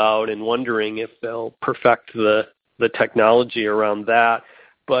hopeful about, and wondering if they'll perfect the technology around that.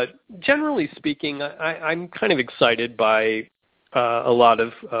 But generally speaking, I'm kind of excited by a lot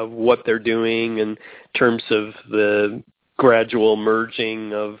of what they're doing in terms of the gradual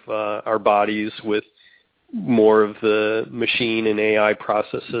merging of our bodies with more of the machine and AI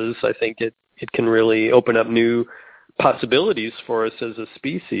processes. I think it can really open up new possibilities for us as a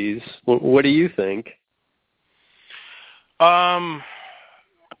species. What do you think? Yeah,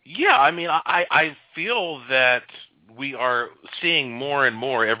 I mean, I feel that we are seeing more and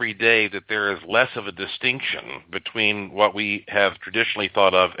more every day that there is less of a distinction between what we have traditionally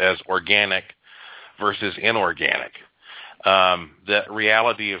thought of as organic versus inorganic. That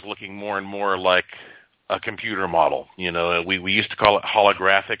reality is looking more and more like a computer model. You know, we used to call it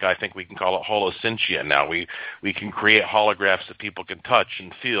holographic. I think we can call it holosentient now. We can create holographs that people can touch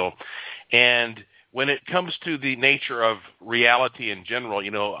and feel. And when it comes to the nature of reality in general,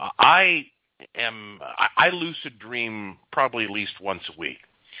 you know, I lucid dream probably at least once a week.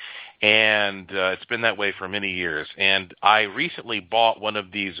 And it's been that way for many years. And I recently bought one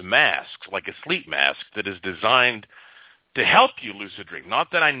of these masks, like a sleep mask, that is designed to help you lucid dream.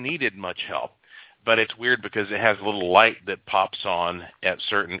 Not that I needed much help, but it's weird because it has a little light that pops on at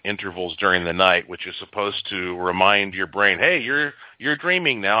certain intervals during the night, which is supposed to remind your brain, hey, you're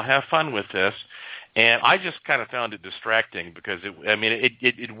dreaming now, have fun with this. And I just kind of found it distracting because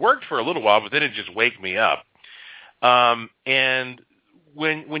it worked for a little while, but then it just waked me up. And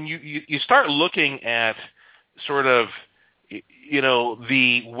when you start looking at sort of, you know,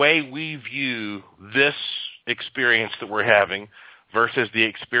 the way we view this experience that we're having versus the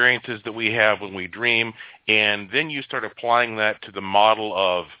experiences that we have when we dream, and then you start applying that to the model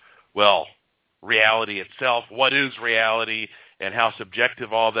of, well, reality itself. What is reality and how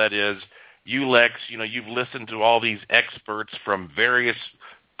subjective all that is? You, Lex, you know, you've listened to all these experts from various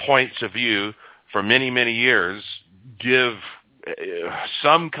points of view for many, many years give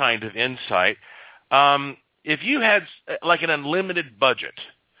some kind of insight. If you had like an unlimited budget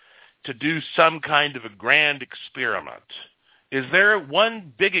to do some kind of a grand experiment, is there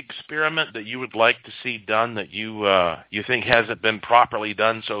one big experiment that you would like to see done that you think hasn't been properly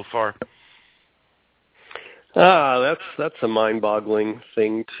done so far? That's a mind-boggling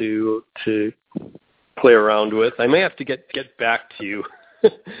thing to play around with. I may have to get back to you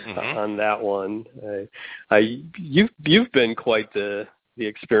on that one. You've been quite the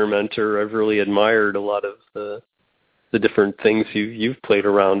experimenter. I've really admired a lot of the different things you've played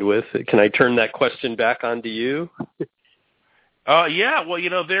around with. Can I turn that question back onto you? Yeah, well, you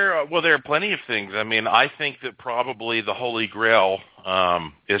know, there are plenty of things. I mean, I think that probably the Holy Grail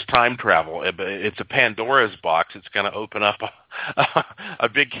is time travel. It's a Pandora's box. It's going to open up a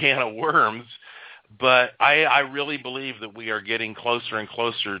big can of worms. But I really believe that we are getting closer and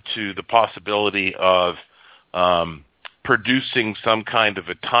closer to the possibility of producing some kind of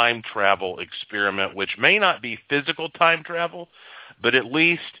a time travel experiment, which may not be physical time travel, but at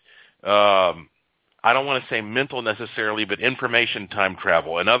least I don't want to say mental necessarily, but information time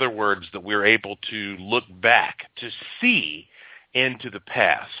travel. In other words, that we're able to look back to see into the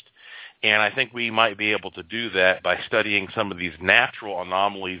past. And I think we might be able to do that by studying some of these natural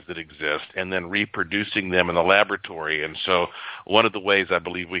anomalies that exist and then reproducing them in the laboratory. And so one of the ways I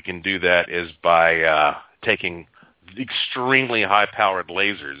believe we can do that is by taking extremely high-powered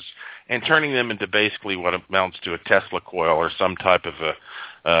lasers and turning them into basically what amounts to a Tesla coil or some type of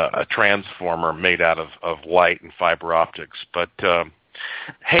a transformer made out of light and fiber optics. But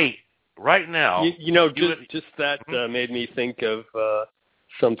hey, right now, just that made me think of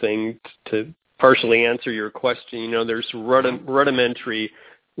something to partially answer your question. You know, there's rudimentary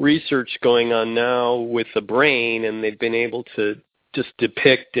research going on now with the brain, and they've been able to just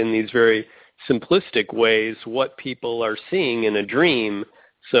depict in these very simplistic ways what people are seeing in a dream.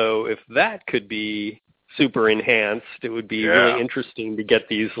 So if that could be super enhanced, it would be really interesting to get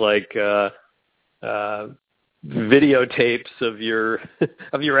these like videotapes of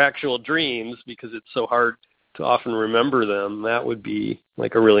your actual dreams, because it's so hard to often remember them. That would be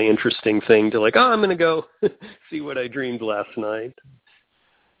like a really interesting thing to like, I'm going to go see what I dreamed last night.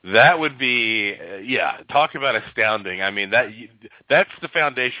 That would be, talk about astounding. I mean, that's the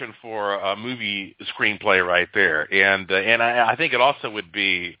foundation for a movie screenplay right there. And I think it also would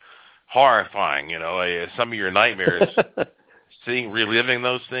be horrifying, you know, some of your nightmares, reliving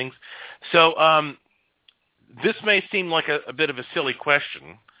those things. So this may seem like a bit of a silly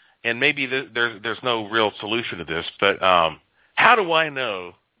question, and maybe there's no real solution to this, but how do I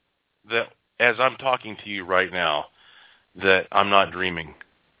know that as I'm talking to you right now that I'm not dreaming?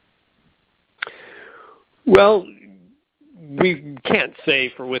 Well, we can't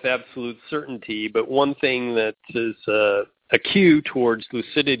say with absolute certainty, but one thing that is a cue towards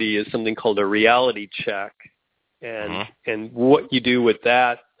lucidity is something called a reality check. And what you do with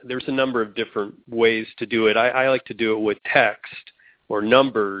that, there's a number of different ways to do it. I like to do it with text or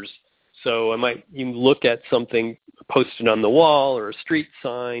numbers. So you look at something posted on the wall or a street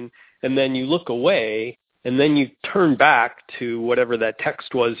sign, and then you look away, and then you turn back to whatever that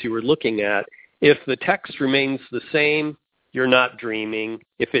text was you were looking at. If the text remains the same, you're not dreaming.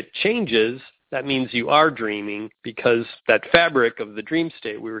 If it changes, that means you are dreaming, because that fabric of the dream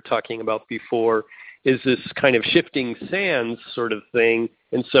state we were talking about before is this kind of shifting sands sort of thing,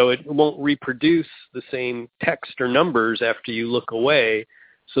 and so it won't reproduce the same text or numbers after you look away.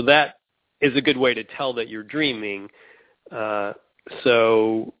 So that is a good way to tell that you're dreaming.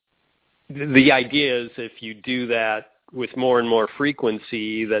 So the idea is, if you do that with more and more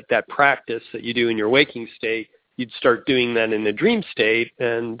frequency, that practice that you do in your waking state, you'd start doing that in the dream state,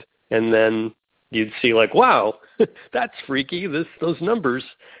 and then you'd see like, wow, that's freaky. Those numbers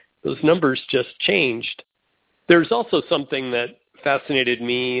just changed. There's also something that fascinated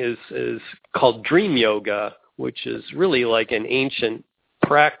me is called dream yoga, which is really like an ancient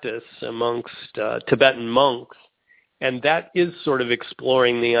practice amongst Tibetan monks. And that is sort of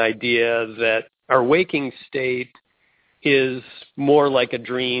exploring the idea that our waking state is more like a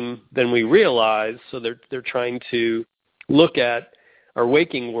dream than we realize. So they're trying to look at our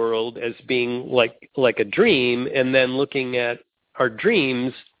waking world as being like a dream, and then looking at our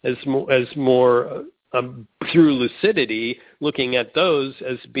dreams as more through lucidity, looking at those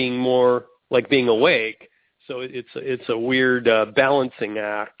as being more like being awake. So it's a weird balancing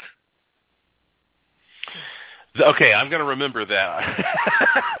act. Okay, I'm going to remember that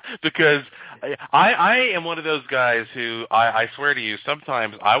because I am one of those guys who I swear to you,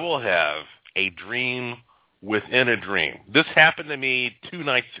 sometimes I will have a dream within a dream. This happened to me 2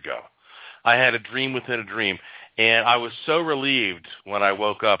 nights ago. I had a dream within a dream, and I was so relieved when I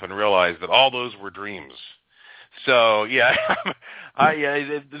woke up and realized that all those were dreams. So yeah,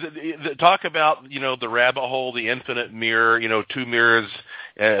 talk about the rabbit hole, the infinite mirror, 2 mirrors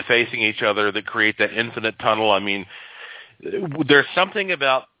facing each other that create that infinite tunnel. I mean, there's something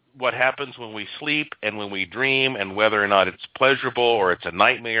about what happens when we sleep and when we dream, and whether or not it's pleasurable or it's a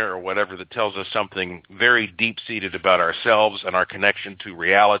nightmare or whatever, that tells us something very deep-seated about ourselves and our connection to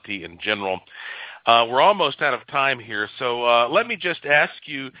reality in general. We're almost out of time here, so let me just ask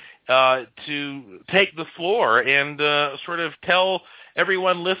you to take the floor and sort of tell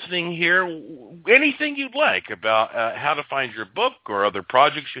everyone listening here anything you'd like about how to find your book or other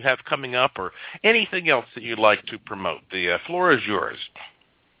projects you have coming up, or anything else that you'd like to promote. The floor is yours.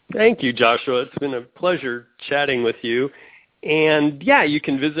 Thank you, Joshua. It's been a pleasure chatting with you. And yeah, you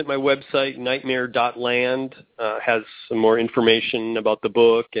can visit my website, nightmare.land. Has some more information about the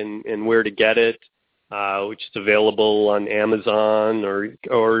book and where to get it, which is available on Amazon,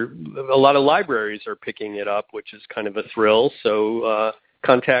 or a lot of libraries are picking it up, which is kind of a thrill. So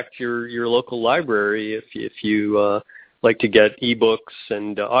contact your local library if you like to get ebooks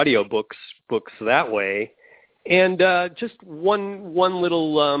and audiobooks that way. And just one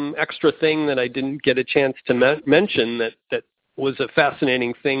little extra thing that I didn't get a chance to mention that was a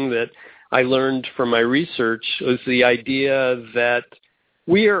fascinating thing that I learned from my research, was the idea that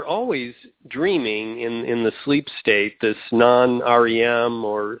we are always dreaming in the sleep state, this non-REM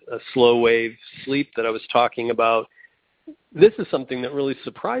or a slow wave sleep that I was talking about. This is something that really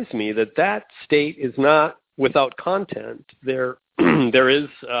surprised me, that state is not without content. There is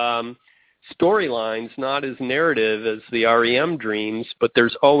storylines, not as narrative as the REM dreams, but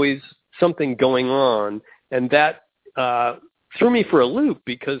there's always something going on. And that threw me for a loop,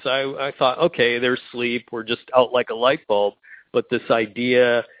 because I thought, okay, there's sleep, we're just out like a light bulb. But this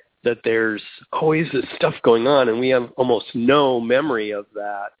idea that there's always this stuff going on, and we have almost no memory of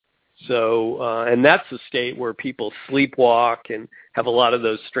that. So, and that's a state where people sleepwalk and have a lot of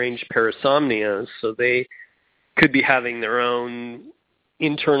those strange parasomnias. So they could be having their own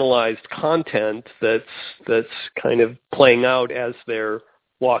internalized content that's kind of playing out as they're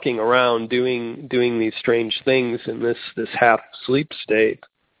walking around doing these strange things in this half sleep state.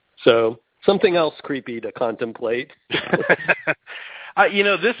 So something else creepy to contemplate.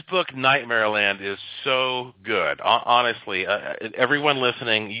 This book, Nightmare Land, is so good. Honestly, everyone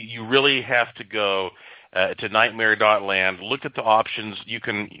listening, you really have to go to nightmare.land. Look at the options. You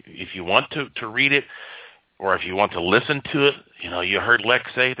can, if you want to read it, or if you want to listen to it. You heard Lex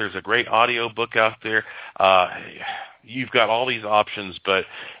say there's a great audio book out there. You've got all these options, but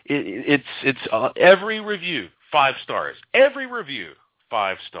it's every review 5 stars. Every review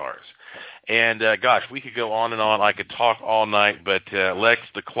 5 stars. And, gosh, we could go on and on. I could talk all night, but, Lex,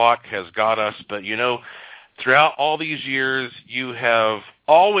 the clock has got us. But, you know, throughout all these years, you have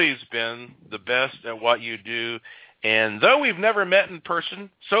always been the best at what you do. And though we've never met in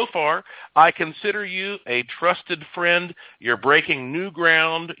person so far, I consider you a trusted friend. You're breaking new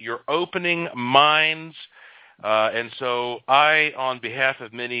ground. You're opening minds. And so I, on behalf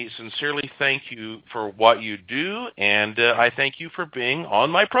of many, sincerely thank you for what you do, and I thank you for being on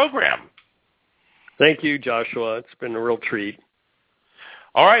my program. Thank you, Joshua. It's been a real treat.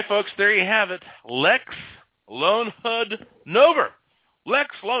 All right, folks, there you have it. Lex Lone Hood Nover.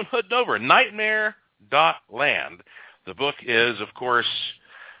 Lex Lone Hood Nover, Nightmare.land. The book is, of course,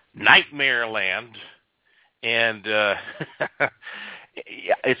 Nightmare Land, and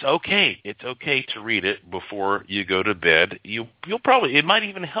it's okay. It's okay to read it before you go to bed. You'll probably, it might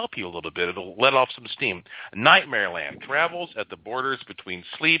even help you a little bit. It'll let off some steam. Nightmare Land travels at the borders between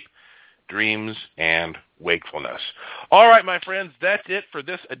sleep, dreams, and wakefulness. All right, my friends, that's it for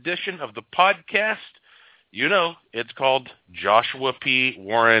this edition of the podcast. You know, it's called Joshua P.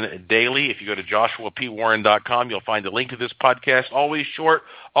 Warren Daily. If you go to joshuapwarren.com, you'll find a link to this podcast. Always short,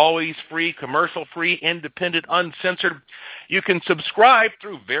 always free, commercial-free, independent, uncensored. You can subscribe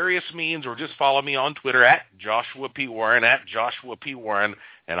through various means or just follow me on Twitter at Joshua P. Warren, at Joshua P. Warren,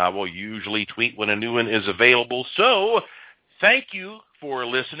 and I will usually tweet when a new one is available. So thank you for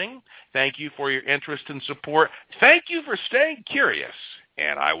listening. Thank you for your interest and support. Thank you for staying curious,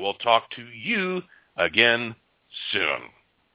 and I will talk to you again soon.